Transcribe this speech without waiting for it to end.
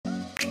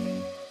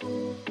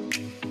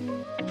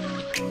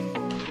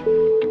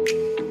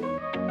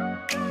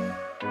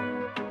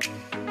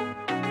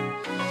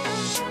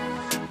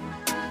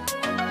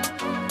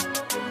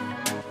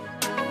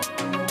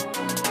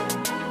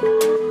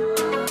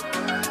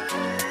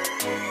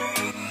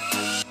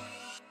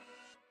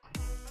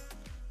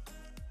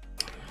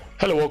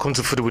Hello, welcome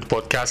to Football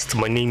Podcast.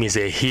 My name is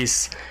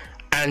Ahis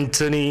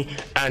Anthony,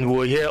 and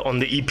we're here on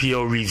the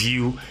EPL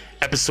review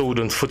episode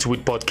on Football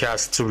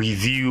Podcast to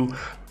review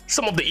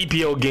some of the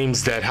EPL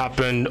games that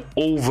happened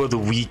over the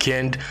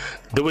weekend.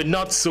 There were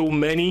not so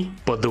many,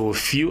 but there were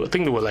few. I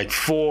think there were like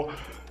 4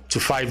 to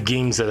 5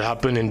 games that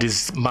happened in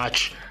this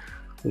match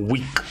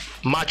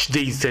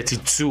day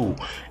 32.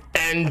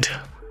 And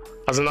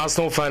as an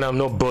Arsenal fan, I'm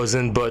not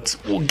buzzing, but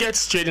we'll get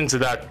straight into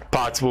that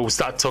part where we'll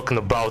start talking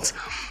about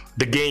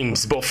the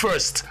games. But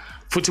first,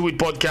 Footy with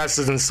Podcast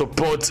is in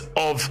support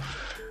of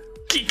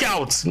Kick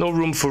Out. No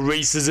room for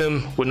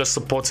racism. We're not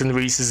supporting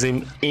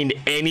racism in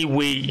any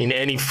way, in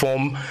any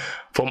form.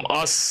 From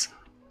us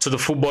to the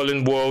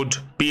footballing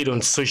world, be it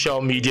on social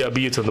media,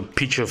 be it on the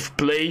pitch of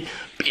play,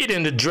 be it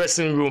in the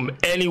dressing room,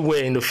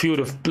 anywhere in the field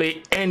of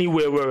play,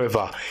 anywhere,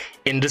 wherever.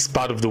 In this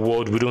part of the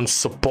world, we don't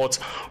support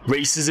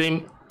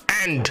racism,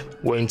 and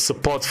we're in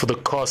support for the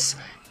cause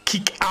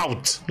Kick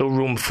Out. No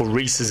room for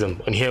racism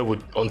on here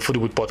on Footy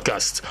with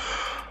Podcast.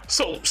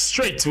 So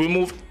straight we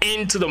move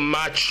into the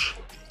match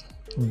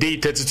day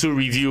 32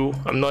 review.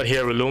 I'm not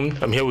here alone.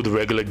 I'm here with the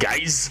regular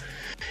guys.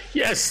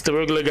 Yes, the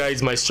regular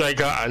guys, my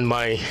striker and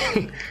my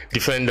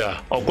defender.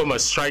 I'll call my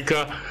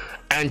striker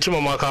and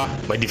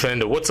Chimamaka, my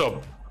defender. What's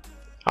up?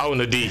 How on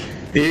the day?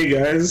 Hey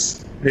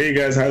guys,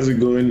 how's it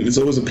going? It's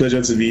always a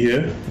pleasure to be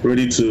here,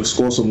 ready to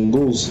score some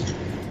goals.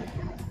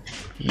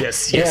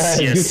 Yes.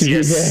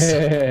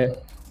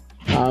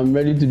 I'm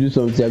ready to do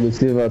some Thiago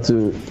Silva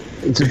to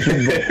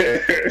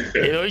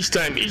football. Each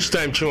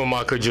time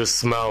Chimamaka just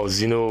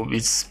smiles,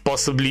 it's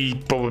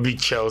probably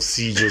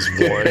Chelsea just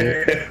won.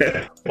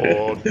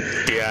 Or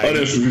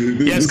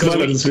honestly, yes,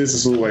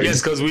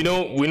 because we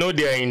know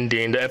they're in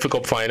the FA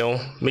Cup final,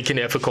 making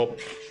the FA Cup,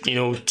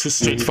 2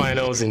 straight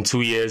finals in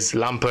 2 years.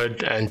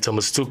 Lampard and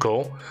Thomas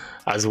Tuchel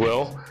as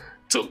well.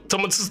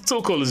 Thomas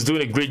Tuchel is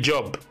doing a great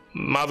job,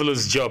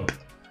 marvelous job,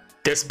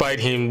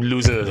 despite him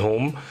losing at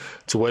home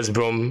to West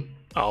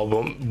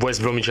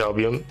Bromwich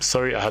Albion.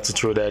 Sorry, I had to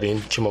throw that in,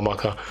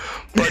 Chimamaka.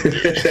 But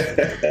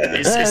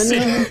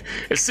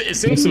it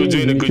seems to be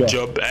doing a good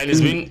job, and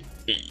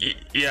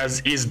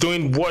he's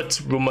doing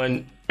what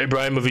Roman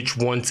Abramovich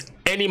wants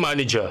any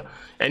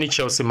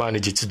Chelsea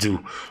manager to do,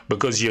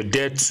 because you're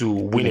there to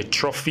win a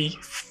trophy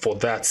for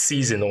that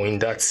season or in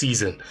that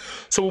season.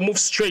 So we'll move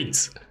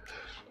straight.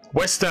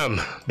 West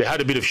Ham, they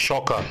had a bit of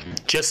shocker.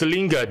 Jesse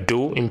Lingard,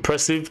 though,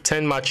 impressive.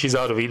 10 matches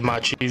out of 8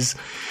 matches.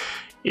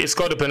 He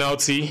scored a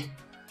penalty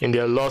in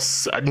their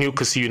loss at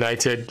Newcastle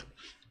United,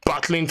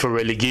 battling for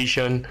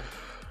relegation.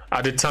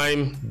 At the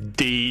time,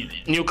 the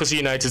Newcastle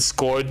United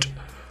scored.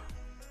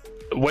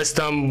 West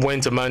Ham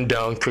went a man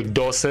down. Craig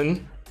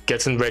Dawson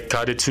getting red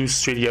carded, 2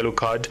 straight yellow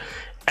card.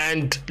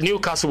 And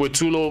Newcastle were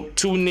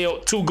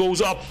 2-0, 2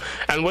 goals up.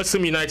 And West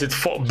Ham United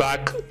fought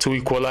back to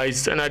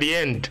equalize. And at the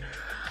end,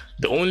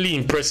 the only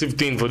impressive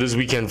thing for this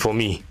weekend for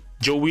me,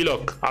 Joe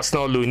Willock,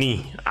 Arsenal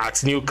loanee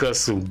at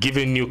Newcastle,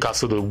 giving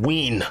Newcastle the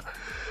win.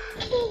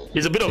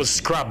 It's a bit of a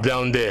scrap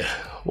down there.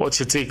 What's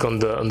your take on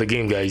the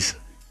game, guys?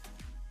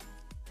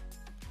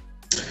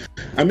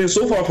 I mean,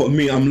 so far for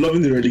me, I'm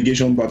loving the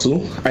relegation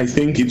battle. I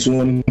think it's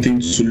one thing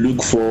to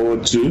look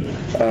forward to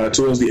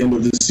towards the end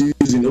of the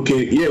season.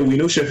 Okay, yeah, we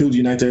know Sheffield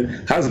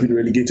United has been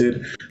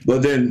relegated,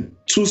 but then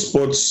 2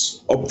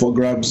 spots up for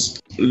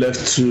grabs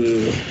left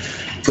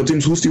for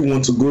teams who still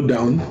want to go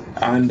down.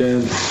 And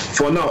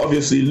for now,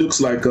 obviously, it looks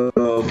like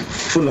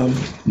Fulham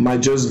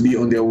might just be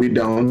on their way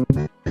down.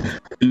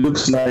 It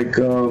looks like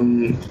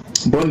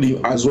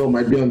Burnley as well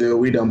might be on their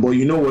way down. But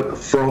you know what?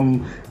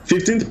 From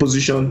 15th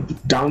position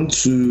down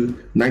to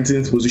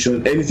 19th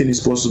position, anything is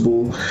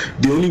possible.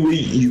 The only way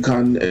you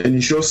can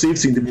ensure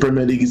safety in the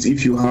Premier League is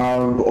if you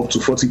have up to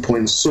 40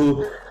 points.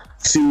 So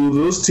till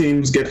those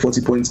teams get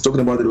 40 points, talking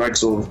about the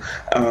likes of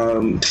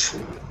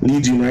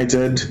Leeds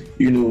United,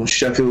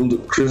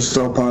 Sheffield,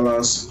 Crystal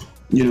Palace,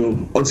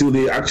 until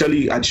they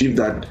actually achieve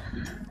that,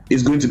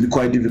 it's going to be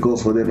quite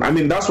difficult for them. I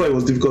mean, that's why it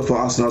was difficult for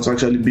Arsenal to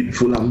actually beat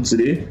Fulham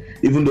today,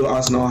 even though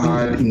Arsenal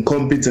had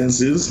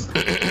incompetencies.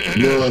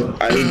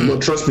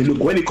 But trust me,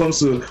 look, when it comes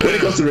to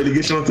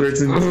relegation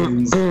threatening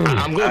teams,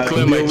 I'm going to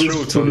clear my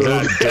throat on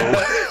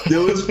that. They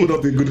always put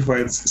up a good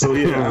fight. So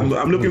yeah,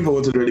 I'm looking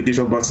forward to the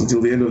relegation battle until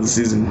the end of the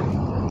season.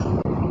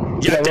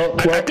 Yeah,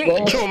 I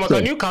think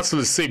Chimamaka, Newcastle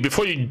is safe.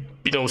 Before you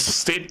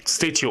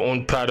state your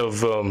own part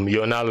of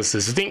your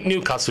analysis, I think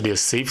Newcastle, they're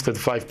safe at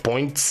 5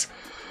 points.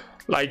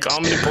 Like, how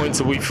many points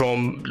away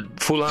from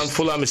Fulham?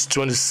 Fulham is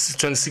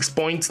 26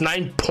 points,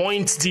 9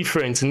 points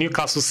difference.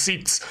 Newcastle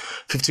sits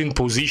 15th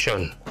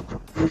position.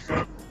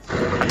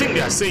 I think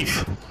they are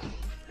safe.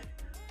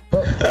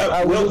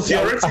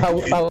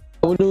 Theoretically,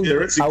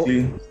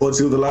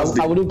 until the last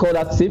day. I wouldn't call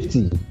that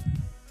safety.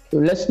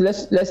 Let's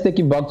take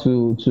it back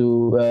to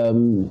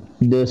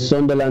the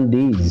Sunderland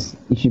days.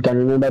 If you can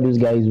remember those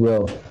guys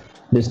well,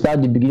 they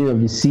start the beginning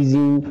of the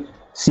season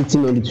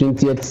sitting on the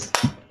 20th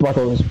spot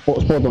on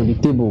the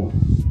table,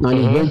 and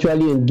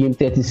eventually in game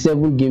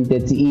 37, game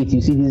 38,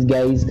 you see these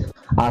guys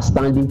are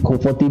standing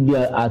comfortably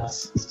at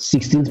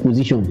 16th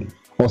position.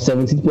 or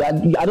 17th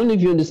place. I don't know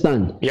if you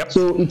understand. Yep.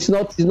 So it's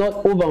not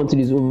over until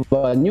it's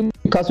over.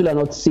 Newcastle are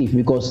not safe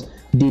because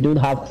they don't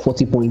have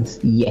 40 points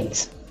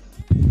yet.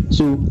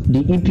 So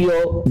the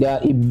EPL,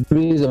 it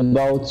brings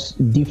about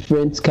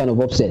different kind of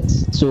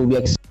upsets. So we're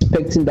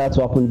expecting that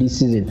to happen this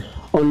season.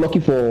 Unlucky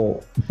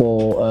for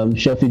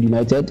Sheffield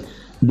United,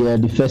 they are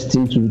the first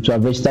team to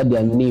have registered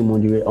their name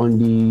on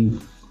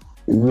the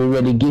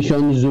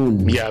relegation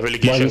zone. Yeah,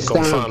 relegation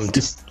confirmed.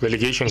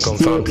 Relegation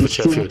confirmed for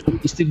Sheffield.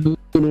 It's still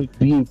going to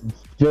be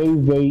very,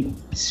 very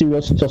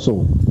serious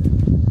tussle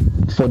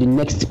for the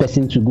next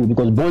person to go,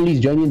 because Burnley is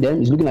joining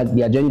them. It's looking like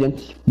they are joining them.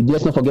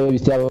 Let's not forget we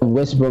still have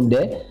West Brom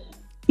there.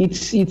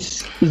 It's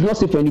not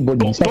safe for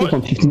anybody. Starting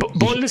from 15.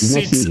 Burnley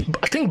sits.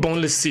 I think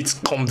Burnley sits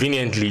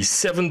conveniently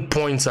 7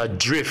 points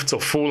adrift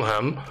of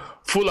Fulham.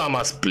 Fulham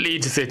has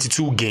played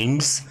 32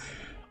 games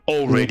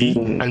already,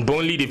 and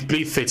Burnley, they've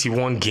played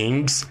 31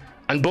 games,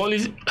 and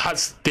Burnley have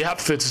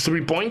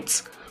 33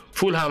 points.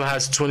 Fulham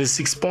has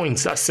 26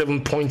 points. That's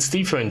 7 points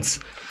difference.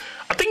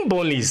 I think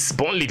Burnley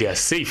they are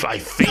safe. I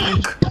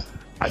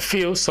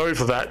feel sorry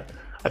for that.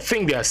 I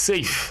think they are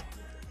safe.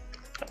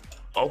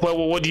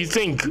 Well, what do you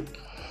think?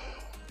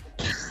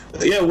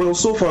 Yeah, well,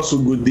 so far so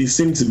good. They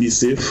seem to be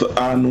safe.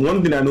 And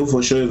one thing I know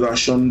for sure is that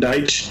Sean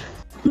Dyche,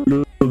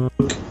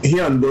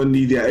 here and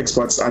Burnley, their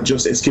experts are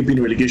just escaping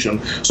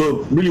relegation.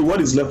 So really what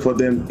is left for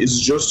them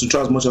is just to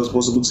try as much as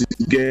possible to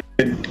get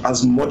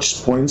as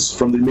much points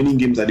from the remaining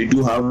games that they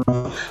do have.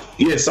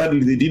 Yeah,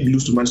 sadly they did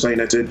lose to Manchester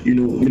United.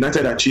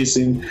 United are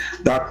chasing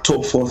that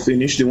top 4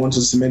 finish. They want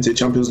to cement a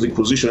Champions League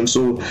position,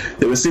 so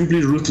they were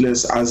simply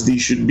ruthless, as they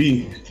should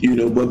be.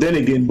 But then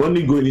again,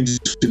 Burnley going into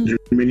the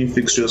remaining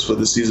fixtures for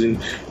the season,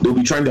 they'll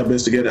be trying their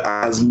best to get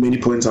as many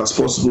points as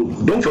possible.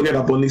 Don't forget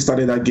that Burnley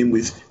started that game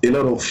with a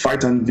lot of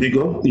fight and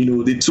vigor.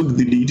 They took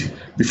the lead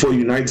before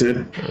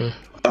United.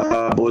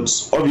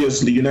 But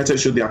obviously United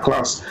showed their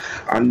class,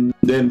 and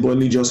then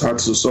Burnley just had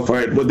to suffer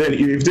it. But then if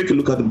you take a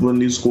look at the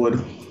Burnley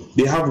squad,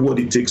 they have what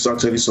it takes to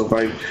actually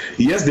survive.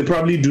 Yes, they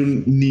probably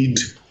do need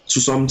to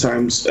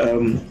sometimes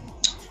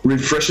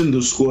refreshing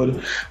the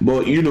squad,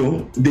 but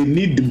they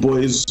need the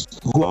boys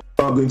who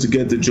are going to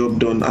get the job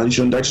done, and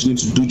Sean Dyche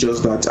needs to do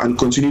just that and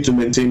continue to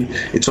maintain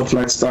a top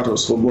flight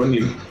status for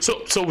Burnley.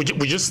 So we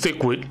just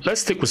stick with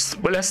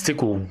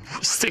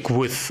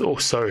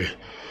sorry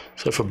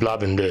for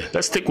blabbing there.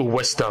 Let's stick with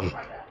West Ham.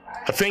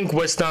 I think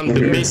West Ham,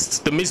 they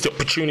missed the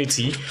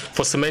opportunity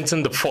for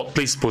cementing the 4th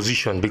place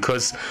position,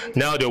 because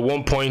now they're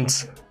 1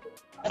 point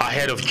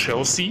ahead of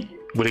Chelsea.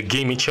 With a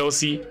game in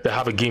Chelsea, they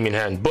have a game in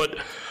hand. But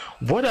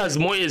what has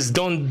Moyes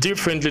done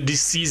differently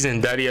this season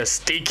that he has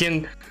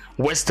taken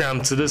West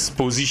Ham to this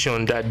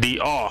position that they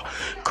are?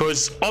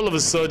 Because all of a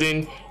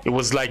sudden, it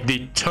was like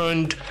they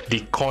turned the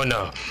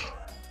corner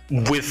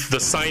with the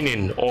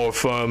signing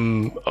of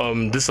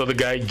this other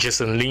guy,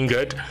 Jason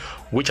Lingard,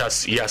 which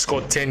he has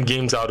scored 10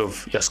 games out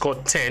of. He has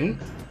scored 10.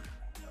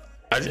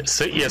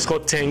 He has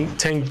scored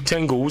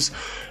 10 goals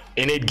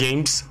in 8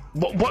 games.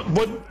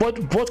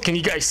 What can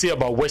you guys say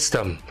about West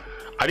Ham?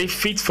 Are they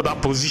fit for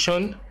that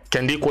position?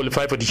 Can they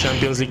qualify for the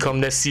Champions League come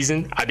next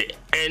season? At the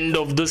end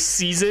of the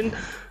season?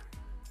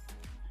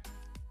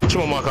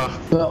 Well,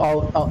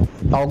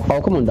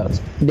 I'll come on that.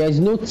 There is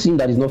no team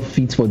that is not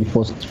fit for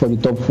the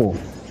top 4,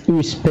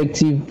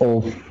 irrespective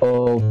of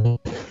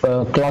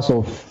class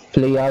of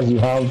players you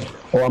have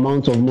or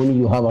amount of money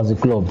you have as a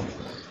club.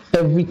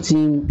 Every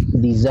team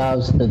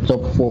deserves a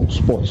top 4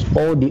 spot.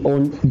 All they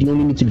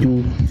only need to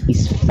do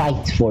is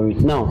fight for it.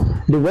 Now,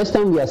 the West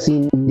Ham we are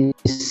seeing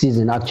this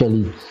season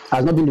actually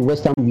has not been the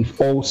West Ham we've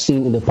all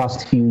seen in the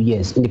past few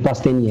years, in the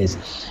past 10 years.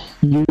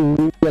 You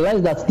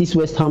realize that this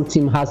West Ham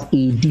team has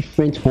a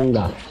different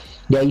hunger.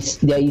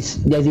 There's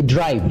a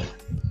drive.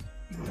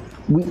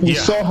 We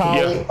saw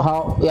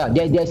how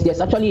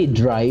there's actually a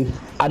drive.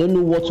 I don't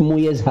know what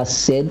Moyes has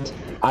said.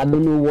 I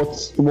don't know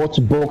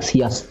what box he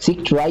has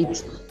ticked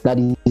right that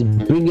is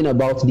bringing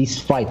about this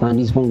fight and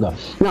this hunger.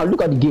 Now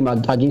look at the game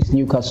against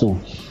Newcastle.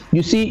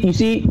 You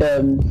see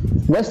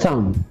West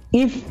Ham,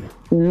 if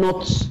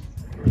not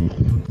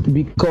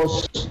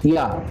because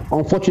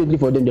unfortunately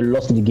for them they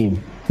lost the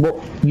game, but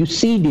you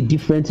see the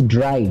different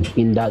drive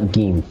in that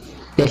game.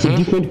 There's a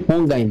different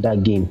hunger in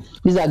that game.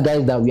 These are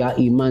guys that we are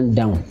a man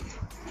down.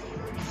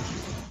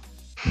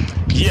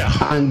 Yeah.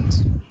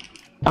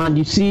 And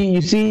you see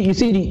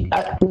the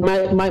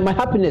my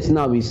happiness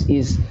now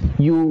is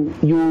you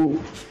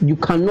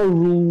cannot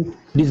rule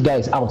these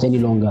guys out any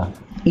longer.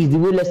 It's the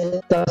way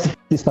Leicester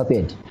City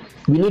started.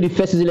 We know the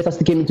first season Leicester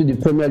City came into the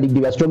Premier League, they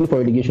were struggling for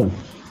relegation.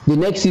 The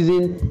next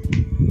season,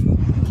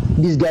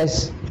 these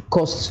guys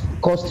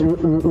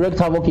wreaked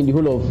havoc in the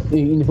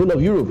whole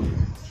of Europe.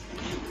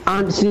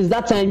 And since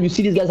that time, you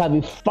see these guys have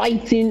been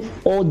fighting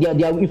all their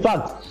in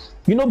fact,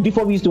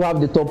 Before we used to have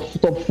the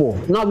top four.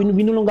 Now we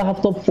no longer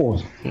have top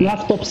fours. We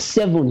have top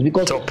sevens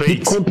because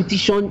the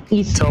competition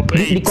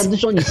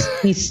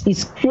is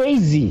is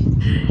crazy.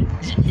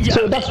 Yeah,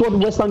 so that's what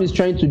West Ham is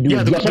trying to do.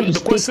 Yeah,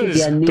 the question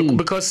is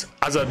because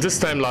as at this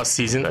time last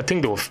season, I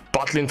think they were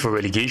battling for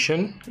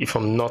relegation. If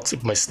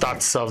my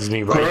stat serves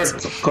me right,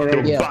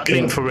 correct. They were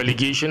battling for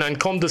relegation, and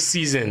come the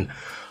season,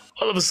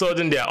 all of a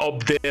sudden they are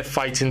up there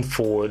fighting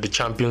for the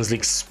Champions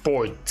League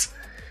spot.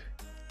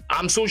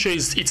 I'm so sure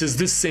it is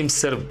this same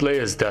set of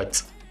players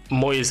that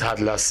Moyes had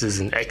last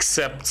season,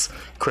 except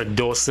Craig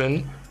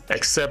Dawson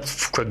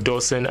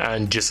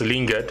and Jesse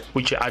Lingard,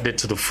 which he added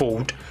to the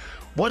fold.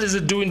 What is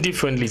it doing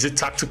differently? Is it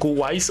tactical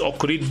wise, or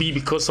could it be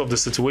because of the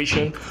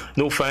situation?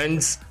 No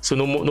fans, so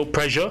no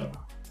pressure?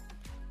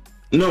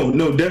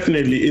 No,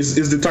 definitely. It's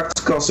the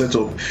tactical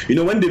setup.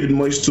 When David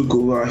Moyes took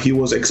over, he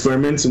was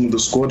experimenting with the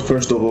squad,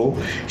 first of all.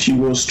 He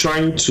was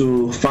trying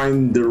to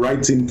find the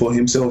right team for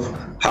himself.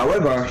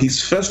 However,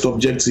 his first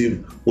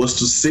objective was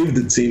to save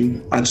the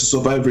team and to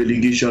survive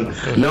relegation.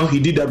 Mm-hmm. Now, he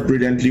did that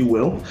brilliantly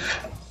well.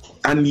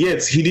 And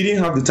yet, he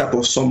didn't have the type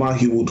of summer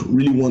he would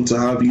really want to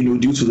have,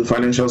 due to the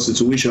financial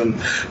situation.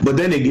 But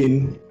then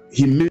again,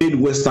 he made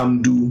West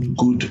Ham do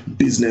good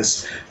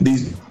business.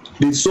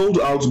 They sold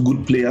out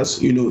good players,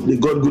 they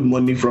got good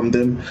money from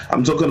them.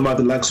 I'm talking about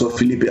the likes of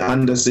Felipe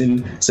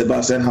Anderson,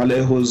 Sebastian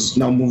Haller, who's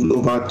now moved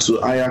over to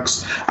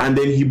Ajax. And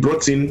then he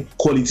brought in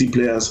quality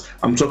players.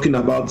 I'm talking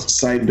about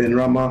Said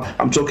Benrahma.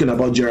 I'm talking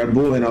about Gerard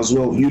Bowen as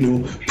well.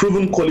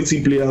 Proven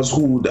quality players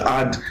who would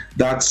add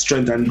that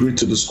strength and grit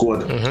to the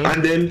squad. Mm-hmm.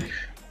 And then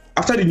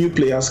after the new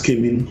players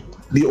came in,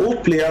 the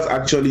old players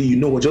actually,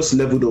 were just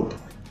leveled up.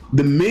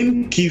 The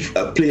main key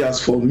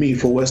players for me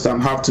for West Ham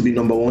have to be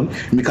number one,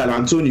 Michail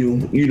Antonio,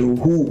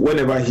 who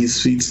whenever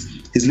he's fit,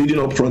 he's leading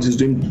up front, he's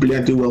doing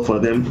brilliantly well for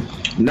them.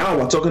 Now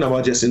we're talking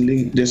about Jesse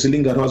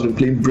Lingard, who has been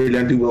playing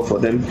brilliantly well for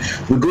them.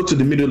 We go to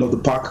the middle of the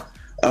pack.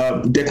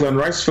 Declan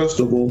Rice, first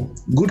of all,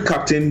 good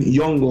captain,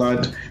 young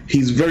lad.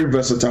 He's very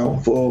versatile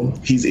for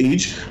his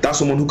age. That's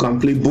someone who can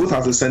play both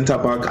as a centre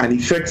back and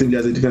effectively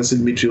as a defensive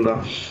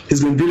midfielder.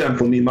 He's been brilliant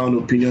for me, in my own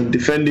opinion.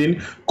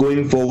 Defending,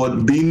 going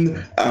forward, being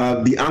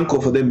the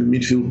anchor for them in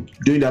midfield,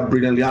 doing that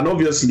brilliantly. And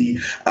obviously,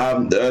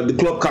 the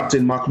club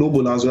captain, Mark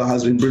Noble, as well,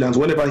 has been brilliant.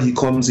 Whenever he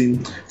comes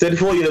in,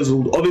 34 years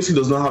old, obviously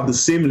does not have the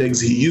same legs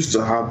he used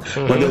to have.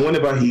 Mm-hmm. But then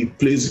whenever he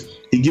plays,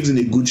 he gives in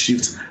a good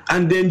shift.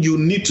 And then you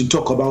need to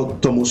talk about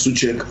Tomáš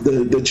Souček,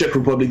 the Czech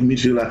Republic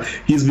midfielder.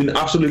 He's been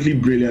absolutely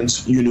brilliant.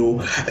 He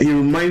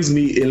reminds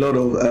me a lot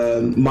of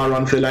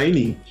Marouane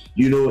Fellaini.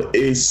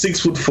 A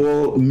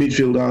 6'4"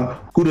 midfielder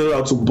who knows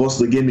how to bust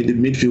the game in the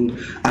midfield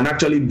and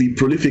actually be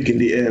prolific in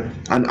the air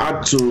and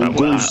add to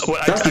goals.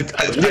 David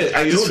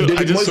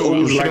Moyes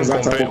always likes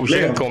that type of player. We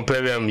shouldn't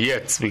compare them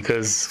yet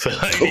because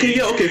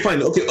Fellaini, fine.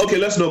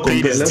 Let's not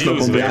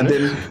compare. And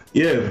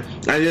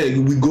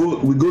then we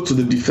go to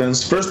the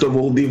defense. First of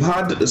all, they've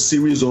had a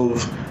series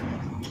of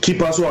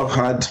keepers who have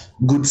had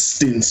good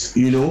stints,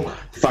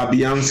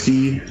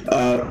 Fabianski,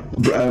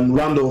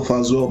 Randolph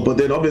as well. But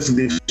then obviously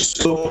they've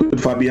stuck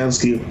with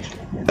Fabianski.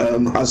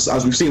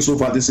 As we've seen so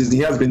far this season,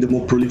 he has been the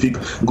more prolific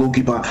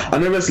goalkeeper.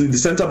 And obviously the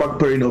centre-back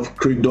pairing of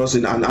Craig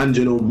Dawson and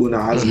Angelo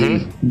Ogbonna has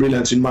been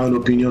brilliant in my own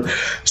opinion.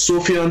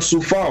 Sofian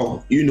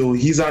Soufal,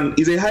 he's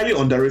a highly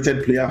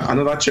underrated player,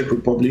 another Czech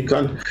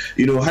Republican,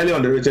 highly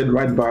underrated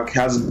right back,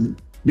 has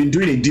been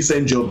doing a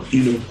decent job,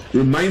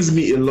 reminds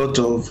me a lot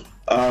of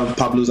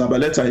Pablo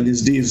Zabaleta in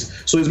his days.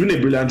 So it's been a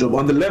brilliant job.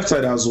 On the left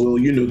side as well,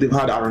 they've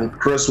had Aaron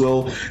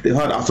Cresswell, they've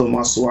had Arthur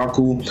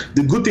Masuaku.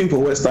 The good thing for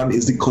West Ham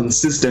is the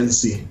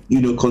consistency,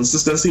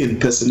 consistency in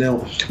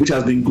personnel, which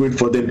has been great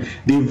for them.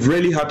 They've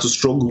really had to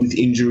struggle with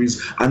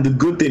injuries. And the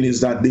good thing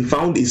is that they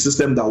found a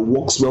system that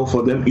works well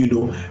for them,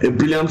 a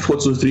brilliant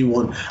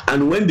 4-2-3-1.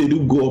 And when they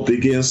do go up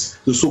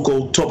against the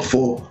so-called top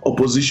four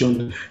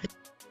opposition,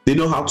 they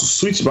know how to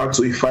switch back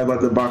to a 5 at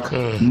the back,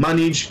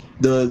 manage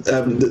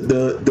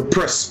the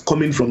press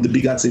coming from the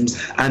bigger teams,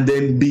 and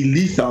then be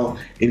lethal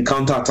in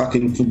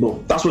counter-attacking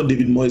football. That's what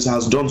David Moyes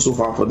has done so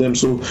far for them.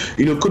 So,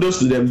 kudos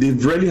to them.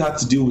 They've really had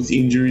to deal with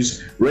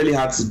injuries, really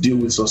had to deal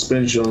with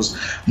suspensions.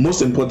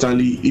 Most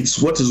importantly,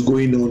 it's what is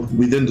going on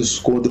within the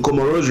squad. The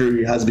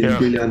camaraderie has been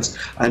brilliant,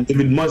 and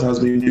David Moyes has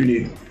been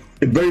doing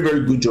a very,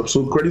 very good job.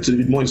 So credit to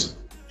David Moyes.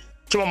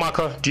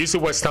 Chimamaka, do you see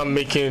West Ham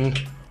making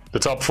the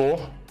top 4?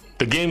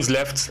 The games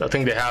left, I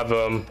think they have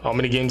how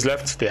many games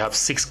left? They have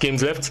 6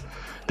 games left.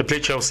 They play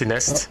Chelsea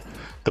next.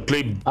 They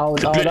play. I'm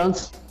going to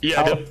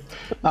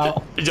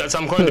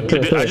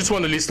play. I just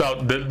want to list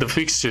out the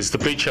fixtures. They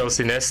play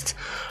Chelsea next.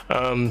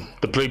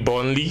 They play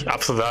Burnley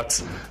after that.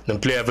 Then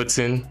play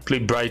Everton, play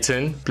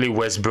Brighton, play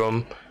West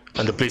Brom,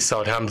 and they play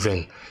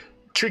Southampton.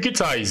 Tricky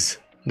ties.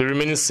 The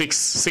remaining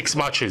six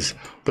matches.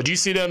 But do you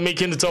see them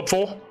making the top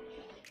 4?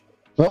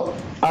 Well,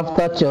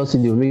 after Chelsea,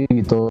 they'll make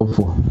it top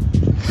 4.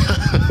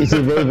 It's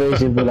a very, very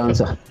simple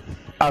answer.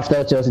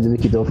 After Chelsea, they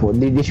make it top 4.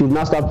 They should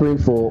now start praying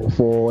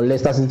for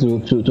Leicester City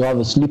to have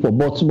a sleeper.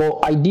 But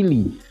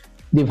ideally,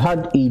 they've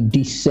had a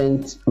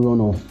decent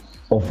run of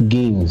of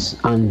games,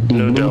 and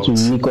they're going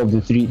to make up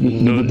the three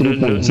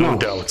points. No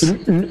doubt.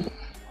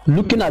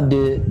 Looking at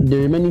the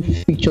remaining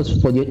fixtures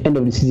for the end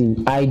of the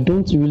season, I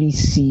don't really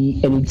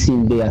see any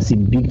team there as a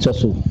big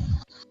tussle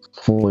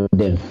for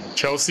them.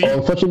 Chelsea.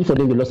 Unfortunately for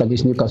them, they lost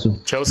against Newcastle.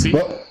 Chelsea.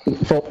 But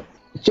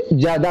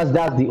that's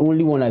the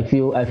only one I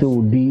feel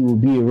would be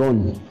a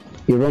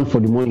run for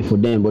the money for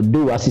them. But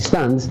though as it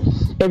stands,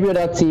 every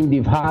other team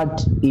they've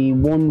had a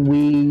one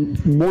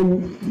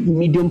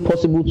medium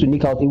possible to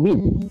nick out a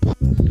win.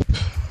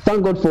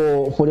 Thank God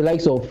for the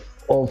likes of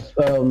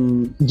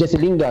Jesse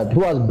Lingard,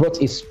 who has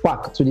brought a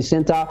spark to the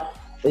center,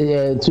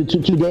 to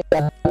the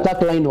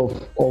attack line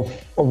of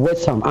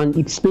West Ham, and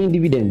it's paying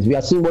dividends. We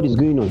are seeing what is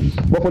going on.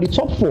 But for the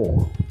top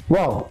four,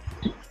 wow,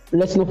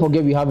 let's not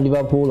forget we have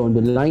Liverpool on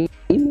the line.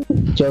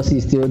 Chelsea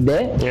is still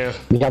there. Yeah.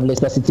 We have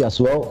Leicester City as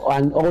well,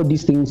 and all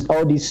these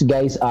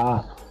guys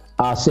are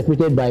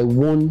separated by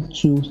 1,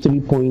 2, 3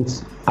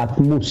 points at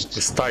most.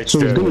 It's tight. So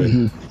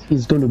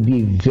it's going to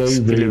be a very,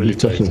 very really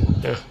tough.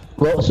 Yeah.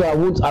 Well, so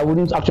I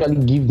wouldn't actually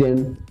give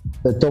them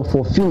the top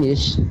 4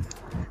 finish,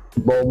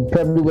 but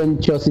probably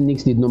when Chelsea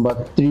nicks the number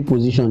 3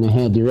 position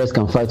ahead, the rest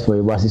can fight for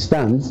it. But as it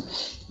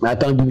stands, I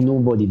can't give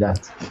nobody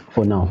that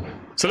for now.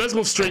 So let's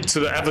move straight to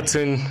the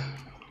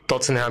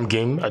Everton-Tottenham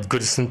game at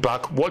Goodison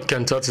Park. What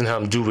can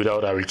Tottenham do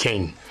without Harry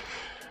Kane?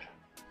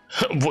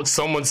 What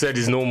someone said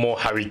is no more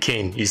Harry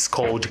Kane. It's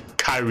called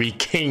Carry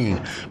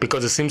Kane,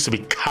 because it seems to be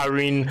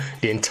carrying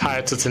the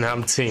entire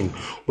Tottenham team.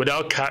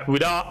 Without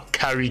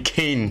Carry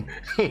Kane,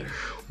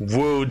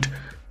 would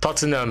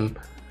Tottenham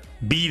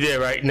be there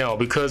right now?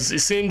 Because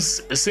it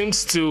seems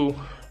to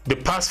the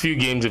past few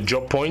games they've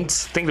dropped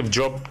points. I think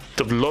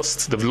they've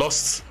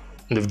lost,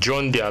 and they've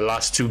drawn their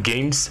last 2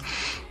 games.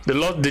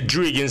 They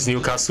drew against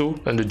Newcastle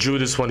and they drew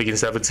this one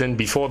against Everton.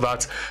 Before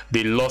that,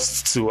 they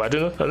lost to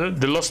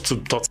they lost to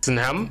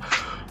Tottenham,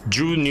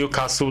 drew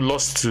Newcastle,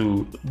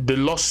 they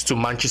lost to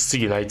Manchester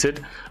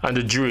United, and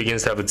they drew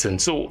against Everton.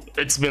 So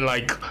it's been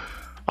like,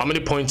 how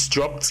many points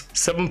dropped?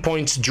 7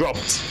 points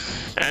dropped,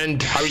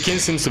 and Harry Kane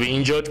seems to be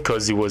injured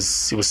because he was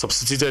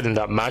substituted in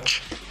that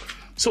match.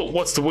 So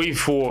what's the way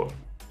for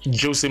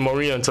Jose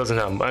Mourinho and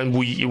Tottenham? And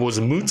it was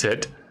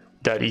mooted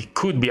that he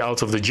could be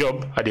out of the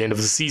job at the end of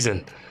the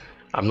season.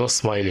 I'm not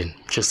smiling,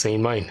 just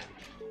saying mine.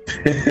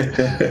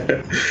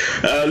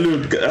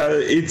 Look,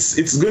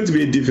 it's going to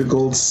be a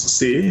difficult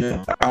say.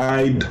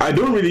 I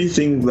don't really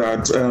think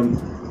that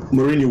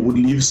Mourinho would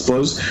leave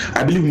Spurs.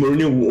 I believe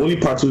Mourinho will only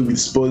part with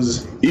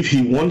Spurs if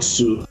he wants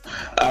to.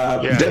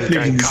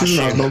 Definitely, the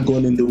season has not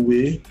gone in the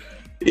way.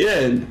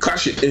 Yeah,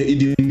 cash.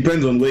 It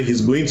depends on where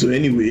he's going to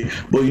anyway.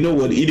 But you know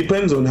what? It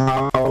depends on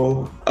how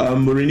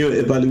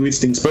Mourinho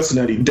evaluates things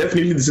personally.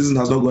 Definitely, the season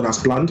has not gone as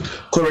planned.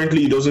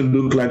 Currently, it doesn't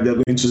look like they're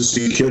going to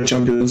secure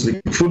Champions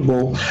League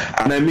football.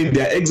 And I mean,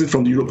 their exit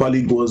from the Europa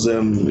League was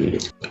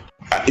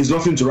it's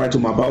nothing to write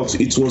home about.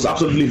 It was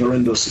absolutely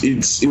horrendous.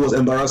 It was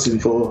embarrassing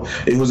for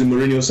Jose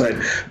Mourinho's side.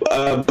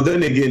 But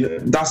then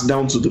again, that's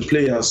down to the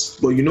players.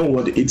 But you know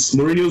what? It's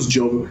Mourinho's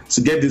job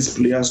to get these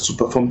players to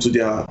perform to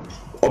their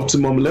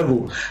optimum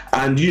level.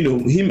 And you know,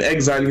 him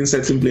exiling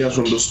certain players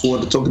from the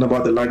squad, talking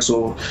about the likes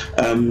of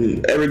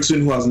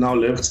Eriksen, who has now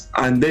left,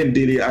 and then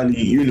Dele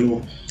Alli, you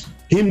know,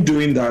 him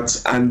doing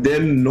that and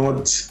then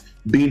not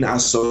being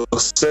as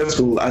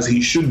successful as he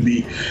should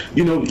be,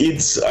 you know,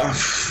 it's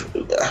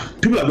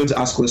people are going to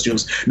ask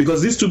questions,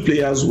 because these 2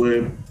 players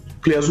were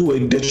players who were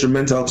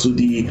detrimental to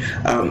the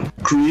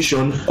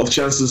creation of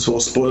chances for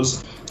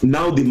Spurs.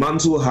 Now the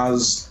mantle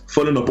has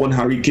fallen upon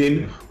Harry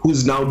Kane,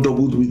 who's now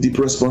doubled with the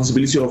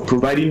responsibility of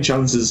providing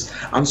chances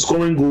and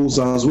scoring goals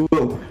as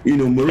well. You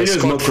know, Mourinho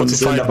is not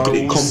concerned about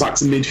a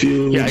compact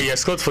midfield. Yeah, he has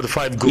scored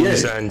 45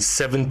 goals and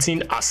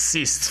 17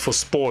 assists for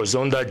Spurs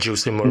under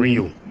Jose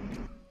Mourinho.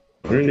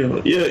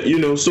 Yeah, you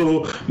know,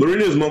 so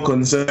Mourinho is more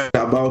concerned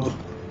about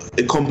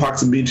a compact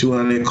midfield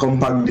and a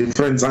compact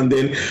defense. And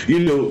then, you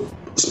know,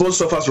 Spurs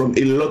suffers from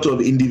a lot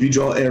of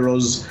individual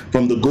errors,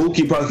 from the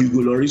goalkeeper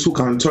Hugo Lloris, who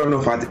can turn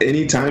off at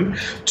any time,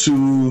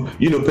 to,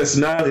 you know,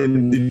 personnel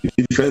in the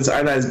defense.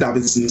 Either it's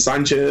Davinson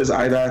Sanchez,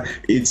 either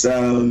it's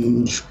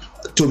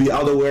Toby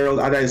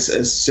Alderweireld, either it's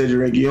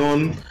Sergio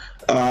Reguilon.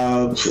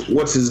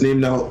 What's his name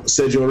now?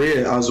 Sergio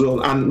Reyes as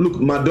well. And look,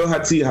 Matt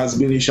Doherty has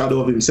been a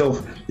shadow of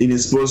himself in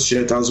his Spurs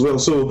shirt as well.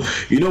 So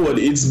you know what?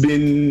 It's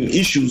been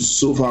issues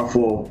so far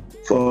for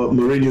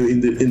Mourinho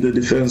in the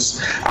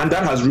defense, and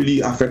that has really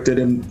affected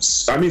him.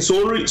 I mean,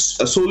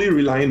 solely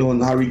relying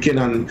on Harry Kane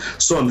and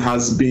Son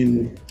has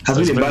been a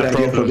bad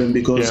idea for them,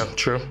 because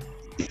true.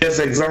 Yes,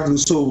 exactly.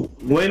 So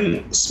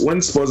when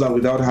Spurs are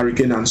without Harry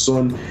Kane and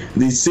Son,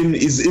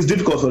 it's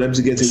difficult for them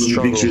to get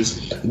into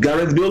victories.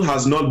 Gareth Bale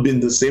has not been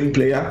the same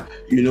player.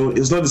 You know,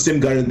 it's not the same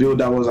Gareth Bale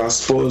that was at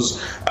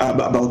Spurs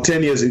about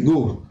 10 years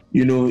ago.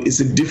 You know, it's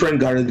a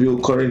different Gareth Bale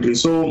currently.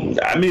 So,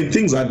 I mean,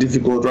 things are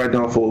difficult right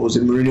now for Jose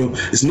Mourinho.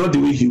 It's not the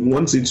way he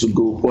wants it to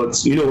go.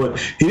 But, you know what?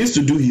 He needs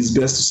to do his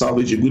best to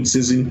salvage a good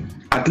season,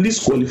 at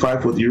least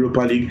qualify for the Europa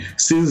League,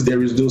 since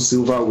there is no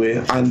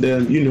silverware. And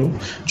then, you know,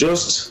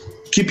 just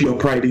keep your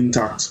pride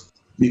intact.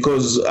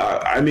 because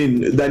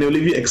Daniel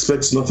Levy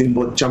expects nothing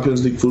but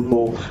Champions League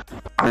football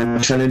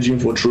and challenging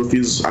for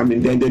trophies. I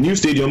mean, they're in the new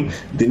stadium,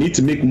 they need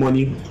to make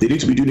money, they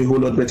need to be doing a whole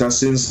lot better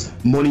since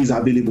money is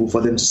available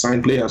for them to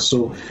sign players.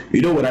 So,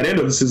 you know what, at the end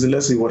of the season,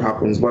 let's see what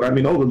happens. But I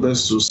mean, all the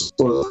best to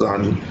Spurs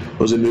and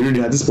Jose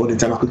Mourinho. At this point in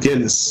time, I could care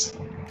less.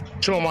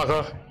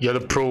 Chimamaka, you're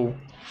the pro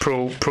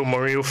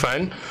Mourinho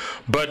fan,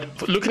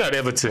 but looking at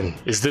Everton,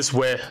 is this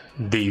where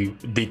they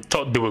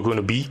thought they were going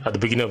to be at the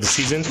beginning of the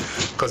season?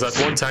 Because at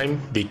one time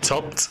they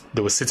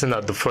were sitting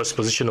at the first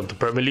position of the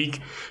Premier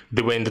League,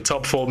 they were in the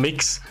top 4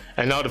 mix,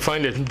 and now they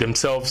find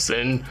themselves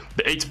in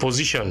the 8th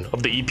position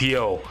of the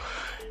EPL.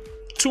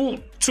 Two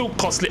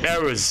costly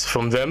errors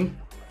from them,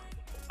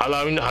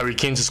 allowing Harry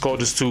Kane to score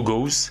those 2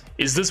 goals.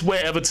 Is this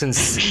where Everton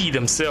see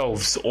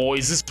themselves, or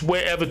is this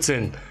where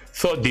Everton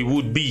thought they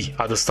would be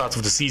at the start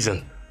of the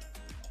season?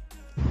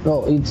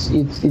 No, it's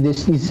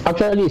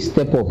actually a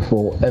step up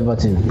for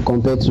Everton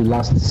compared to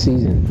last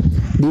season.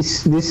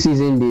 This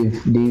season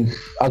they've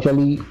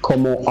actually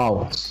come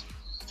out.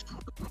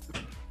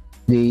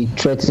 They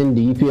threatened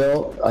the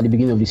EPL at the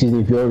beginning of the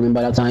season, if you all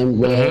remember that time,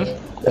 where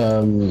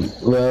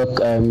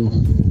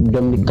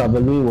Dominic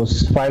Calvert-Lewin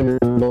was firing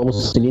on all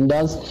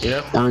cylinders,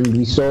 and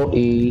we saw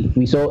a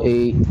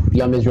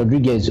James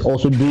Rodriguez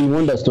also doing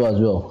wonders too as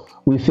well.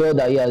 We felt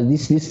that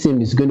this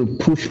team is going to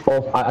push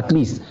off, at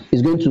least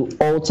it's going to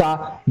alter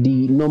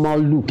the normal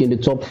look in the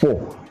top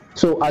 4.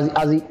 So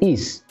as it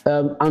is,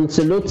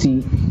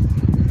 Ancelotti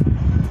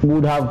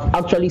would have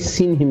actually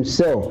seen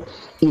himself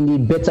in a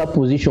better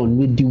position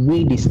with the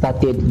way they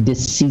started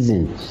this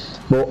season.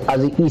 But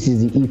as it is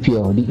the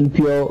EPL. The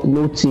EPL,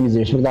 no team is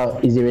a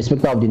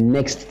respecter of the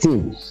next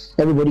team.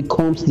 Everybody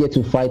comes there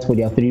to fight for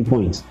their 3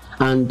 points,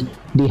 and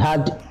they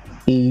had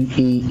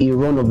a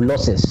run of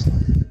losses,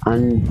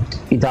 and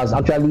it has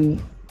actually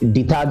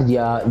deterred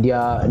their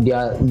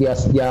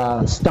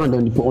stand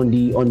on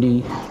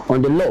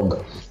the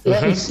log.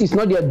 It's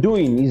not their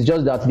doing. It's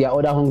just that there are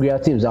other hungrier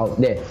teams out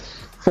there.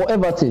 For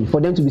Everton,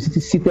 for them to be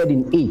seated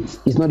in 8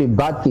 is not a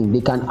bad thing. They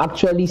can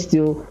actually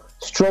still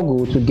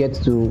struggle to get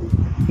to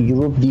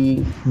Europe,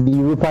 the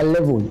Europa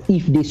level,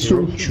 if they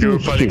so choose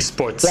Europa League to.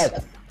 Sports. Right.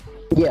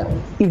 Yeah,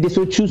 if they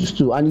so choose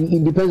to, and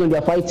it depends on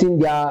their fighting,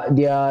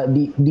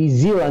 the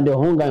zeal and the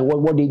hunger and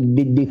what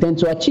they tend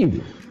to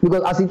achieve.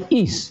 Because as it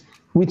is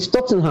with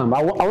Tottenham,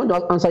 I want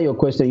to answer your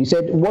question. You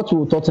said, what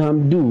will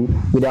Tottenham do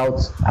without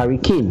Harry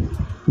Kane?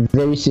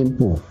 Very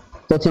simple.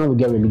 Tottenham will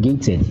get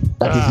relegated.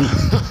 That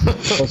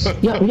is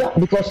it.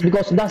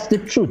 Because that's the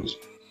truth.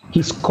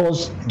 He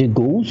scores the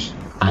goals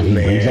and he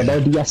brings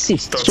about the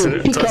assists. So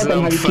pick out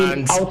Harry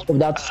Kane out of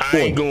that squad. I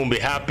ain't gonna be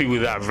happy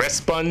with that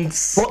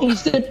response. But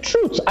it's the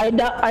truth.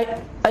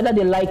 Either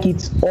they like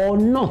it or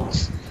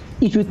not.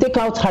 If you take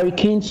out Harry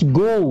Kane's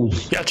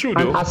goals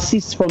and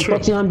assists from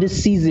Tottenham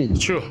this season,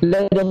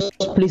 let us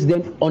place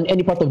them on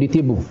any part of the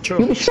table.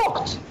 You'll be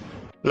shocked.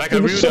 Like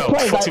a real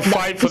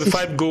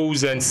 45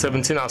 goals and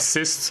 17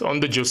 assists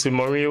under Jose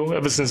Mourinho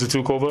ever since he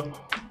took over.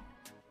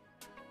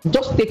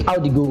 Just take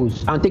out the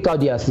goals and take out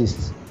the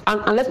assists.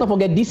 And let's not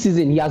forget, this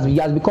season he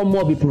has become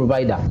more of a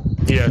provider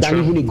than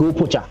even a goal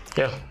poacher.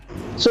 Yeah.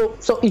 So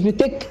if you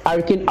take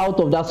Harry Kane out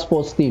of that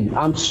sports team,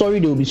 I'm sorry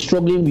they will be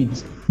struggling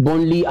with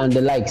Burnley and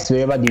the likes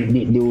wherever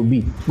they will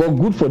be. But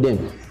good for them.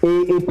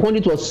 A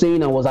pundit was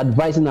saying and was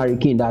advising Harry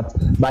Kane that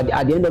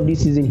at the end of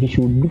this season he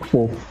should look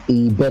for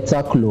a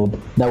better club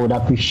that would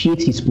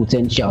appreciate his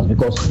potentials,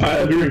 because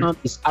Tottenham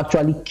is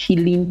actually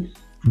killing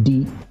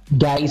the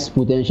guy's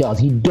potentials.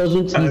 He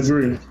doesn't. I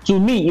agree. To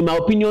me, in my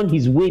opinion,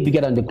 he's way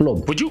bigger than the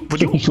club. Would you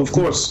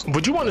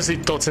want to say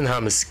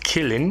Tottenham is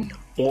killing,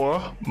 or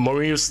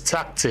Mourinho's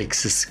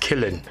tactics is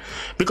killing?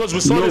 Because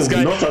we saw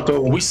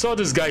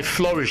this guy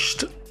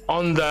flourished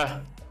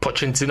under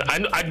Pochettino.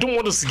 I don't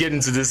want us to get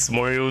into this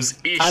Mourinho's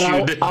issue.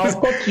 And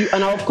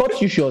I'll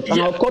cut you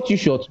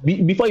short.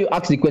 Before you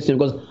ask the question,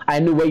 because I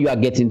know where you are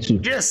getting to.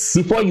 Yes.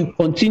 Before you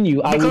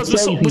continue, I will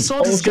tell you we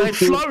saw this guy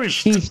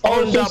flourished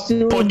under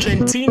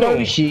Pochettino.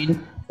 Flourishing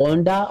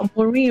under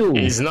Mourinho.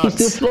 He's not.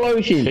 He's still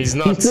flourishing. He's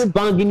not. He's still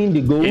banging in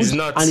the goals. He's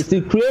not. And he's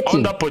still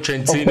creating. Under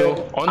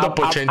Pochettino.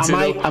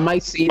 Am I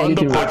saying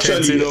anything wrong?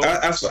 Actually,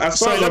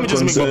 sorry, let me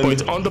just make my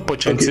point. Under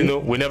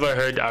Pochettino, we never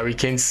heard Harry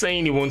Kane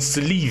saying he wants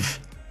to leave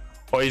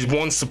or he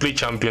wants to play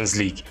Champions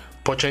League.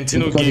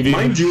 Pochettino gave him.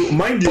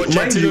 Mind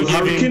you,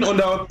 Harry Kane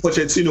under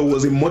Pochettino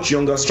was a much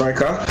younger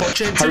striker.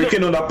 Harry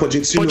Kane under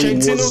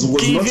Pochettino was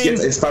not yet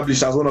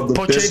established as one of the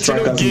best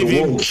strikers in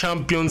the world. Pochettino gave him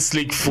Champions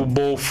League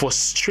football for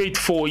straight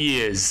 4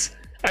 years.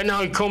 And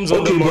now he comes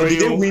on the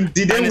Mourinho.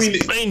 Did they win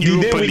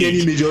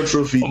any major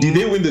trophy? Did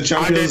they win the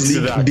Champions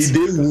League? Did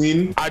they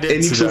win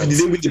any trophy? Did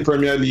they win the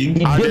Premier League?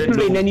 Did they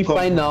play in any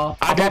final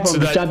apart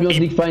from the Champions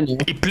League final?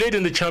 He played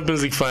in the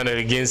Champions League final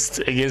against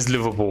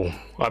Liverpool.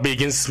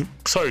 Against not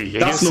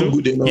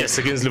good enough. Yes,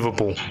 against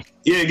Liverpool.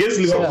 Yeah, against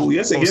Liverpool.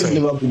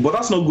 Liverpool. But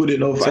that's not good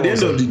enough. At the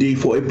end of the day,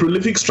 for a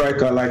prolific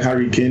striker like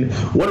Harry Kane,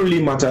 what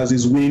really matters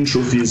is winning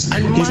trophies.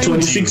 He's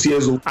 26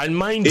 years old. And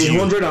mind you,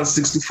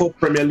 164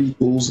 Premier League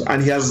goals,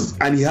 and he has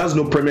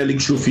no Premier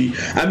League trophy.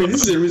 I mean,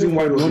 this is the reason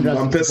why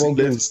Van Persie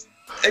left.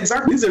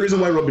 exactly. This is the reason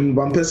why Robin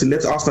Van Persie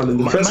left Arsenal in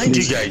the first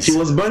place. He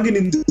was banging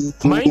into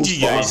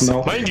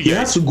Arsenal. He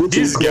had to go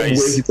to a club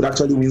where he could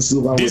actually win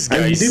silverware,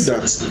 and he did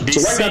that.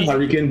 So why can't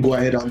Harry Kane go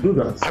ahead and do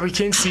that? Harry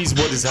Kane sees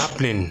what is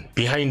happening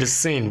behind the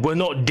scene. We're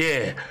not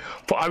there.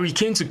 For Harry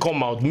Kane to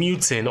come out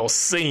muting or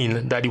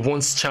saying that he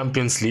wants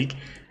Champions League,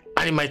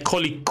 and he might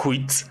call it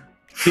quit.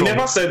 He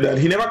never said that.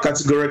 He never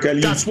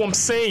categorically. That's what I'm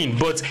saying.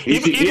 But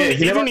even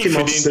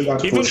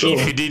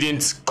if he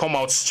didn't come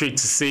out straight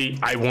to say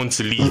I want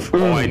to leave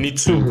or I need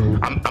to,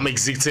 I'm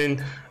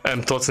exiting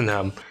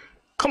Tottenham.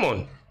 Come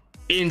on,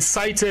 he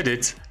incited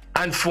it,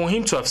 and for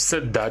him to have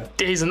said that,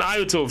 there is an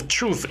iota of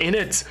truth in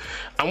it.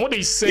 And what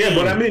he's saying. Yeah,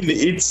 but I mean,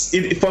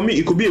 for me,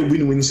 it could be a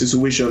win-win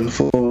situation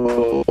for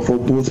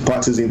both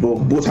parties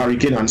involved, both Harry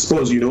Kane and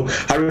Spurs. You know,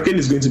 Harry Kane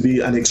is going to be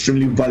an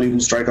extremely valuable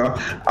striker.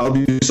 I'll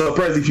be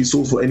surprised if he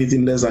sold for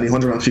anything less than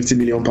 £150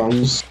 million.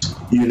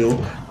 You know,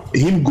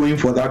 him going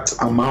for that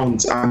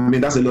amount, I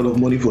mean, that's a lot of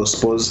money for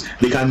Spurs.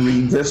 They can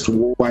reinvest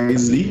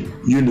wisely,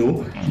 you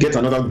know, get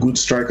another good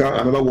striker,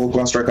 another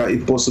world-class striker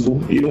if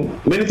possible. You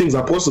know, many things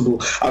are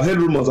possible. I've heard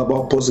rumors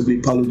about possibly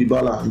Paulo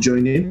Dybala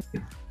joining,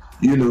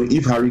 you know,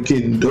 if Harry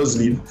Kane does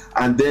leave,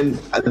 and then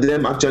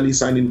them actually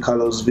signing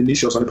Carlos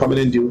Vinicius on a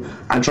permanent deal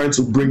and trying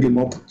to bring him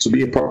up to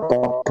be a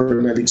proper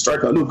Premier League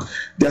striker. Look,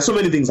 there are so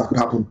many things that could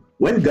happen.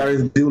 When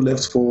Gareth Bale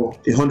left for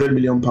 £100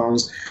 million,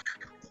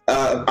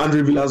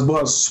 Andre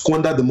Villas-Boas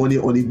squandered the money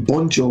on a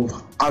bunch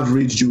of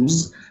average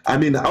Jews. I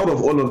mean, out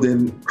of all of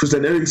them,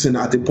 Christian Eriksen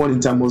at a point in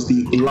time was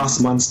the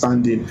last man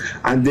standing,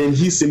 and then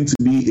he seemed to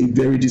be a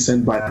very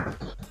decent buyer.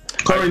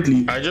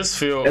 Currently, I just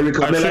feel Eric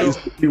Lamela is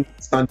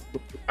standing.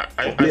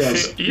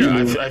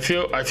 I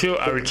feel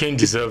Harry Kane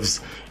deserves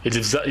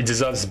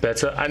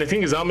better. And the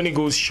thing is, how many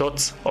goals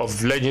short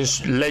of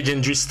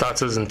legendary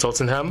starters in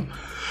Tottenham?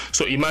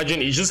 So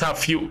imagine he just have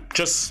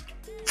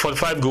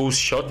 45 goals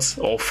short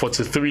or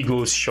 43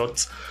 goals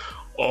short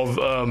of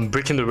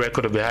breaking the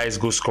record of the highest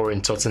goal scorer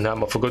in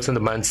Tottenham. I've forgotten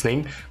the man's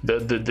name. He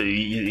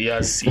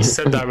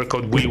set that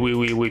record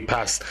way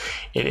past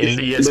in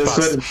the years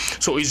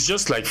past. So it's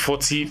just like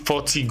 40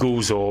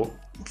 goals or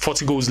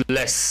 40 goals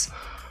less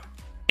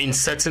in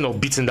setting or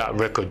beating that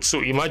record.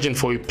 So imagine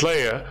for a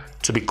player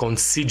to be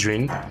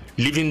considering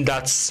leaving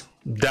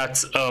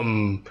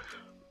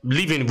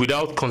leaving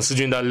without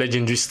considering that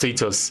legendary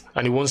status,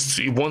 and he wants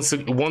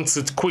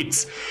it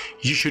quit.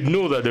 You should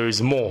know that there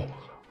is more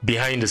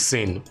behind the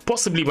scene.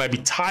 Possibly might be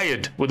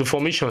tired with the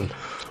formation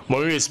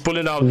Mourinho is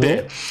pulling out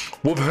there.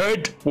 We've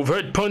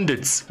heard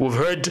pundits, we've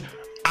heard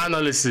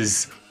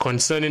analysis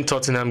concerning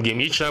Tottenham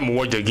game. Each time we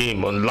watch the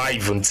game on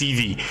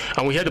TV,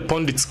 and we hear the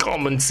pundits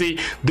come and say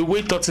the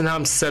way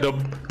Tottenham set up,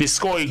 they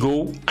score a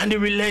goal and they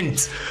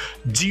relent.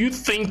 Do you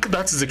think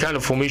that is the kind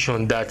of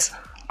formation that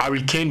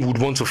Harry Kane would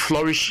want to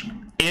flourish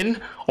in,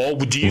 or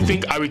do you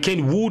think Harry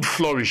Kane would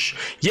flourish?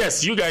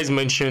 Yes, you guys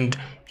mentioned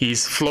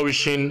he's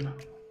flourishing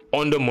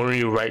under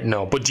Mourinho right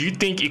now, but do you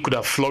think he could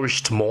have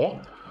flourished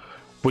more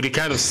with the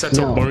kind of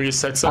setup Mourinho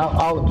sets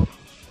up?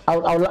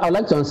 I'd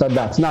like to answer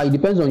that. Now, it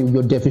depends on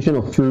your definition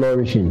of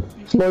flourishing.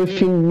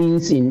 Flourishing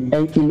means in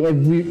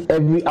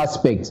every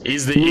aspect.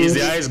 Is the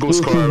highest goal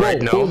scorer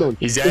right now?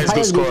 Is the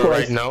highest goal scorer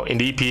right now in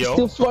the EPL?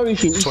 Still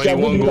flourishing.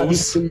 21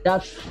 goals. In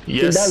that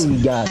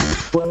regard.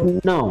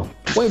 But now,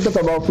 when you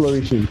talk about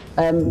flourishing,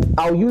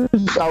 I'll use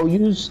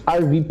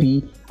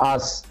RVP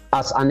as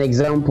an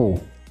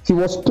example. He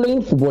was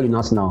playing football in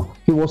Arsenal.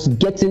 He was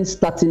getting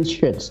starting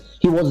shirts.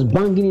 He was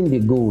banging in the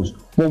goals.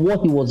 But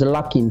what he was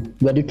lacking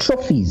were the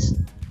trophies.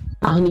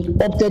 And he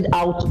opted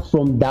out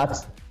from that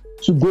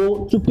to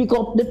go to pick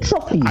up the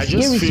trophies,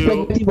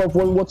 irrespective of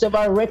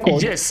whatever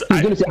record he's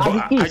going to say.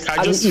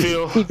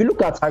 If you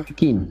look at Harry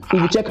Kane,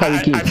 if you check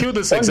Harry Kane, I feel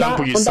this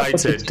example you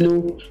cited.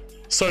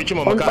 Sorry,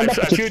 Chimamaka,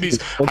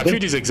 I feel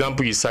this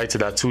example you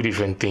cited are two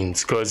different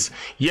things. Because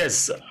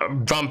yes,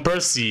 Van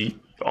Persie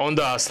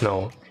under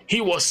Arsenal, he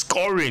was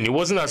scoring. It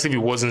wasn't as if he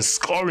wasn't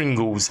scoring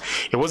goals.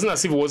 It wasn't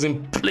as if he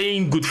wasn't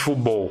playing good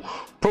football.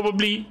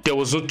 Probably there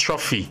was no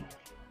trophy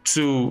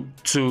to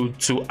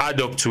add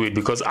up to it,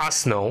 because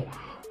Arsenal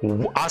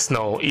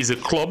is a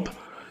club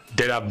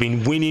that have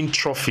been winning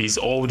trophies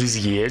all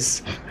these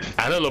years,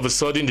 and all of a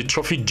sudden the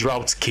trophy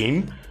drought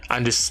came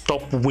and they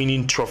stopped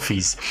winning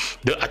trophies.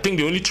 I think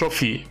the only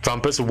trophy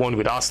Van Persie won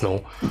with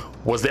Arsenal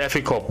was the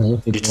FA Cup,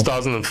 the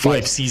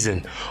 2005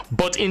 season.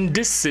 But in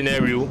this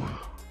scenario,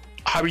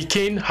 Harry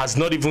Kane has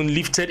not even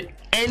lifted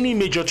any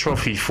major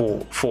trophy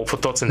for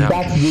Tottenham.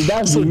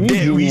 That's so the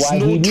there is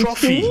no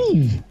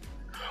trophy.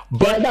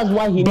 But that's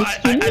why he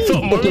needs to leave. I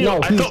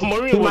thought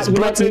Mourinho was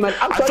brought in. I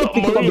thought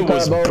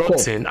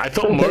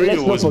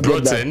Mourinho was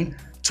brought in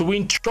to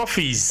win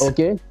trophies.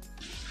 Okay.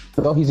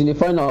 Well, he's in the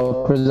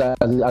final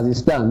as it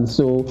stands.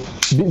 So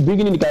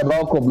bringing in the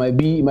Carabao Cup might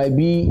be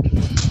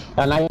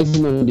an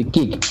icing on the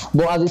cake.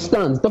 But as it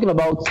stands, talking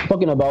about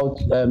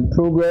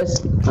progress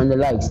and the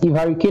likes, if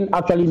Harry Kane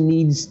actually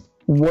needs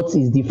what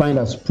is defined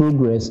as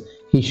progress,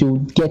 he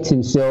should get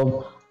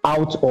himself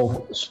out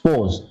of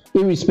Spurs,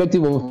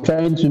 irrespective of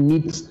trying to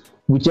meet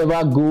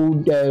whichever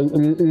goal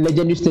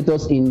legendary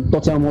status in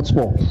Tottenham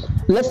Hotspur.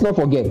 Let's not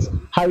forget,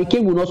 Harry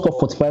Kane will not score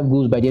 45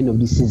 goals by the end of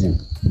this season,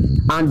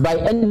 and by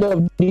end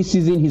of this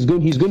season, he's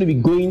going to be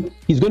going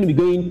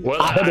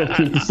ahead of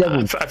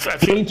 27,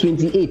 going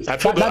 28.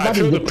 That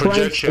is the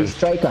prime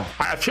striker.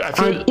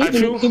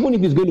 Even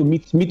if he's going to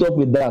meet up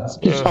with that,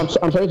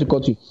 I'm sorry to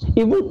cut you.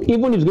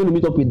 Even if he's going to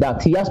meet up with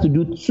that, he has to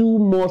do 2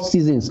 more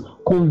seasons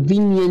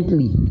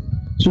conveniently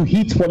to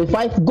hit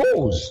 45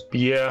 goals.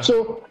 Yeah.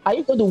 So are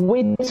you going to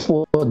wait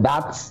for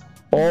that,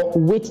 or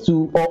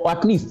or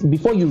at least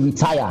before you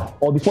retire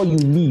or before you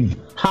leave,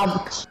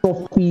 have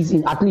trophies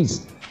in, at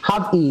least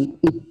have a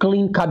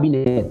clean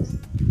cabinet?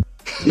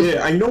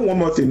 Yeah, I know one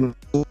more thing.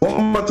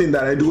 One more thing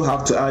that I do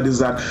have to add is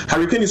that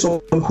Harry Kane is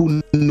someone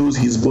who knows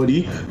his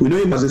body. We know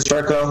him as a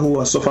striker who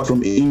has suffered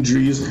from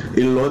injuries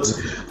a lot.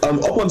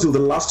 Up until the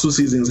last 2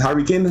 seasons,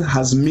 Harry Kane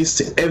has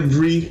missed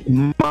every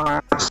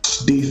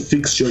match day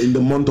fixture in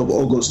the month of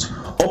August,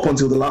 up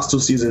until the last 2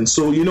 seasons.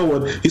 So you know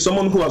what? He's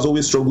someone who has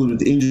always struggled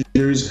with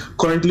injuries.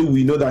 Currently,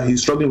 we know that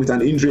he's struggling with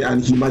an injury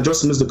and he might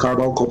just miss the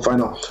Carabao Cup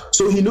final.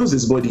 So he knows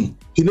his body.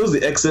 He knows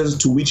the extent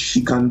to which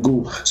he can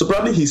go. So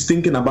probably he's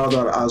thinking about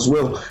that as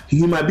well.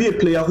 He might be a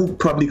player who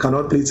probably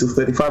cannot play till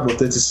 35 or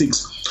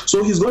 36.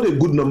 So he's got a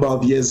good number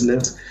of years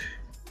left.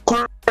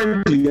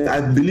 Currently,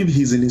 I believe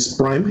he's in his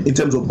prime in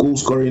terms of goal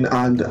scoring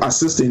and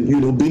assisting,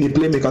 being a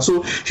playmaker.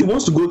 So he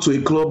wants to go to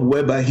a club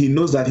whereby he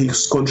knows that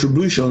his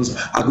contributions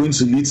are going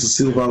to lead to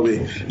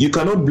silverware. You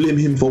cannot blame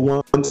him for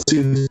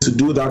wanting to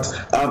do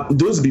that.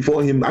 Those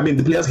before him, I mean,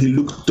 the players he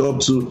looked up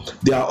to,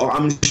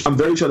 I'm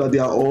very sure that they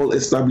are all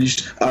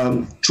established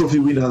trophy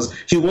winners.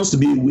 He wants to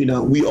be a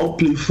winner. We all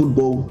play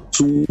football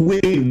to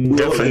win.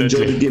 We all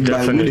enjoy the game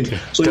by winning.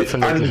 So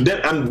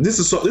and this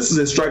is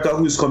a striker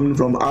who is coming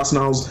from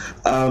Arsenal's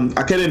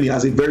academy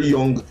as a very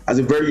young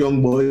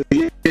boy.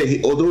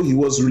 Although he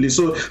was released,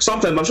 so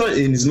sometimes I'm sure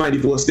in his mind,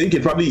 if he was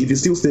thinking, probably if he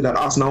still stayed at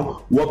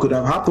Arsenal, what could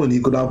have happened? He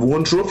could have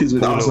won trophies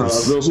with Arsenal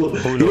as well.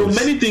 So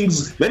many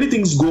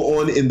things go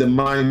on in the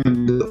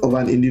mind of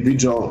an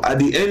individual. At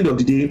the end of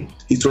the day,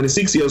 he's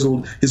 26 years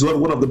old. He's got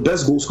one of the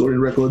best goal scoring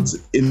records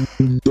in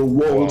the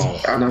world,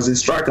 and as a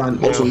striker,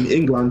 and also in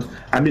England.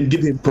 I mean,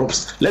 give him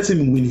props. Let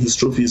him win his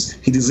trophies.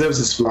 He deserves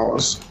his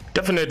flowers.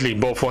 Definitely,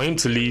 but for him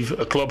to leave,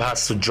 a club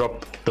has to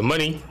drop the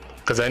money.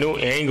 Because I know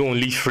he ain't going to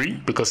leave free,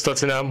 because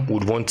Tottenham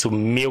would want to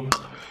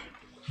milk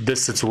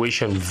this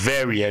situation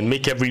and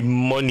make every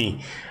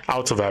money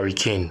out of Harry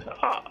Kane.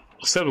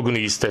 So we're going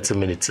to use 30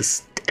 minutes.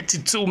 It's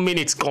 32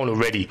 minutes gone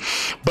already.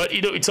 But,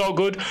 it's all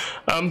good.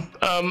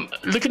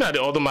 Looking at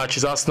the other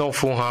matches, Arsenal,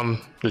 Fulham,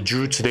 the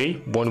drew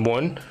today,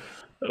 1-1.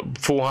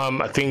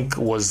 Fulham, I think,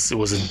 was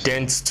a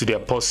dent to their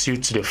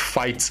pursuit, to their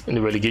fight in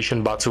the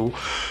relegation battle.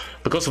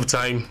 Because of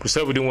time, we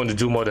said we didn't want to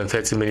do more than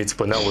 30 minutes,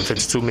 but now we're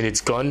 32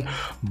 minutes gone.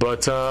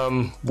 But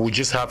we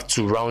just have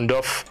to round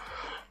off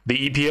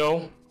the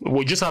EPL.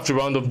 We'll just have to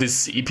round off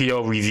this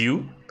EPL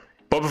review.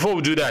 But before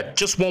we do that,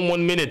 just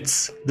one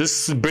minute.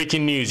 This is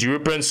breaking news.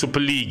 European Super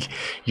League,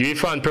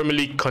 UEFA and Premier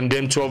League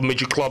condemn 12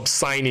 major clubs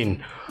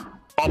signing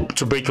up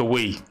to break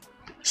away.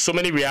 So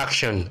many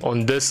reaction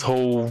on this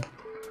whole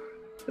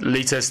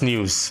latest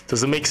news.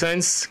 Does it make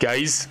sense,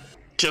 guys?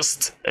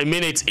 Just a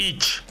minute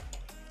each.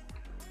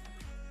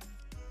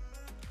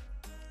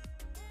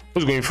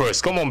 Who's going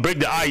first? Come on,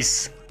 break the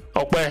ice.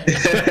 Okay.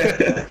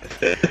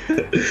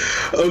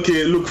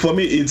 Okay, look, for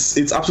me,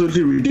 it's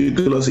absolutely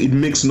ridiculous. It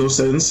makes no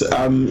sense.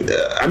 I mean,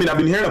 I've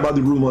been hearing about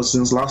the rumors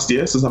since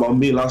about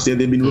May last year.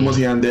 There've been rumors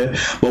here and there.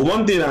 But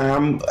one thing I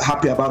am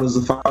happy about is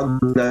the fact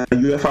that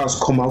UEFA has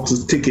come out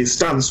to take a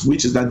stance,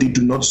 which is that they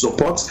do not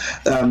support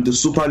the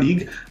Super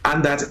League,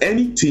 and that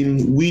any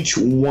team which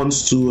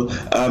wants to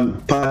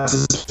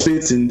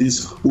participate in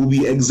this will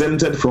be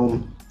exempted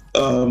from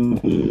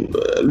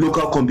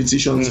local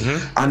competitions,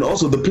 and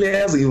also the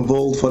players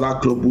involved for that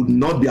club would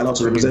not be allowed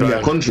to represent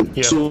their country.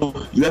 So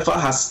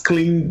UEFA has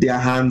cleaned their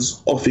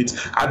hands off it.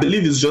 I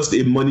believe it's just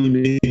a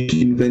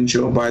money-making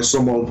venture by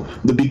some of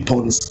the big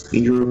pawns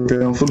in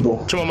European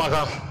football.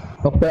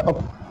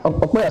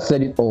 Okoya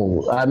said it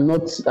all. I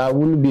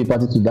wouldn't be a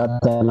party to that,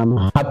 and I'm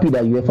happy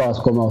that UEFA has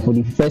come out. For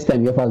the first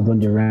time, UEFA has done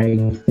the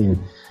right thing.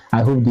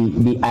 I hope they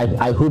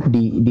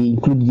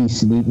include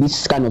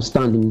this kind of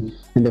stand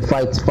in the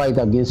fight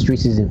against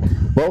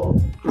racism. Well,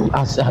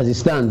 as it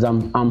stands,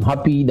 I'm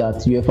happy that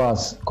UEFA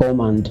has come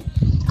and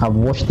have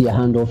washed their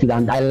hand off it,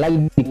 and I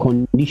like the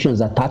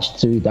conditions attached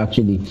to it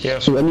actually. Yeah.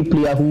 So any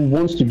player who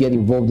wants to get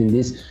involved in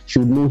this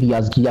should know he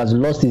has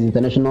lost his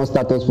international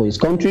status for his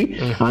country,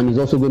 and he's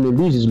also going to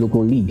lose his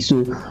local league.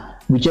 So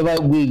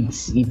whichever way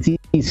it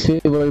is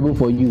favorable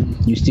for you,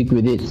 you stick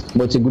with it.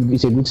 But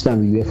it's a good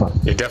stand with UEFA.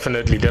 Yeah,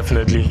 definitely.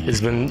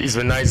 It's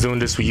been nice doing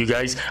this with you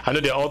guys. I know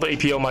there are other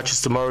EPL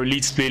matches tomorrow.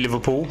 Leeds play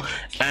Liverpool,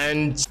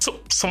 and so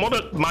some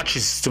other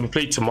matches to be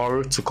played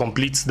tomorrow to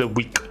complete the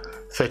week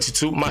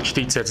 32, match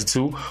day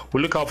 32.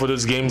 We'll look out for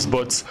those games,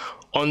 but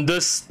on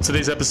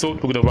today's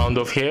episode, we're gonna round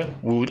off here.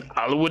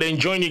 I would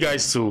enjoy you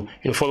guys to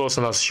follow us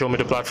on our social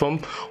media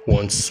platform. We're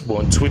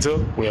on Twitter,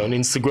 we're on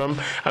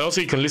Instagram, and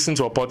also you can listen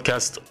to our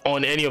podcast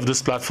on any of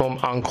this platform: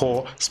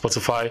 Anchor,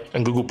 Spotify,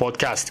 and Google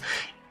Podcast.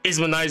 It's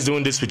been nice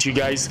doing this with you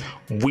guys.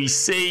 We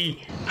say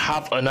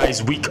have a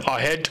nice week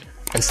ahead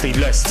and stay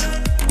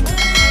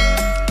blessed.